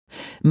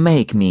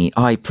Make me,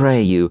 I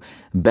pray you,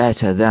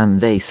 better than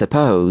they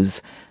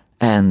suppose,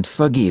 and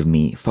forgive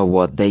me for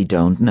what they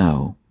don't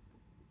know."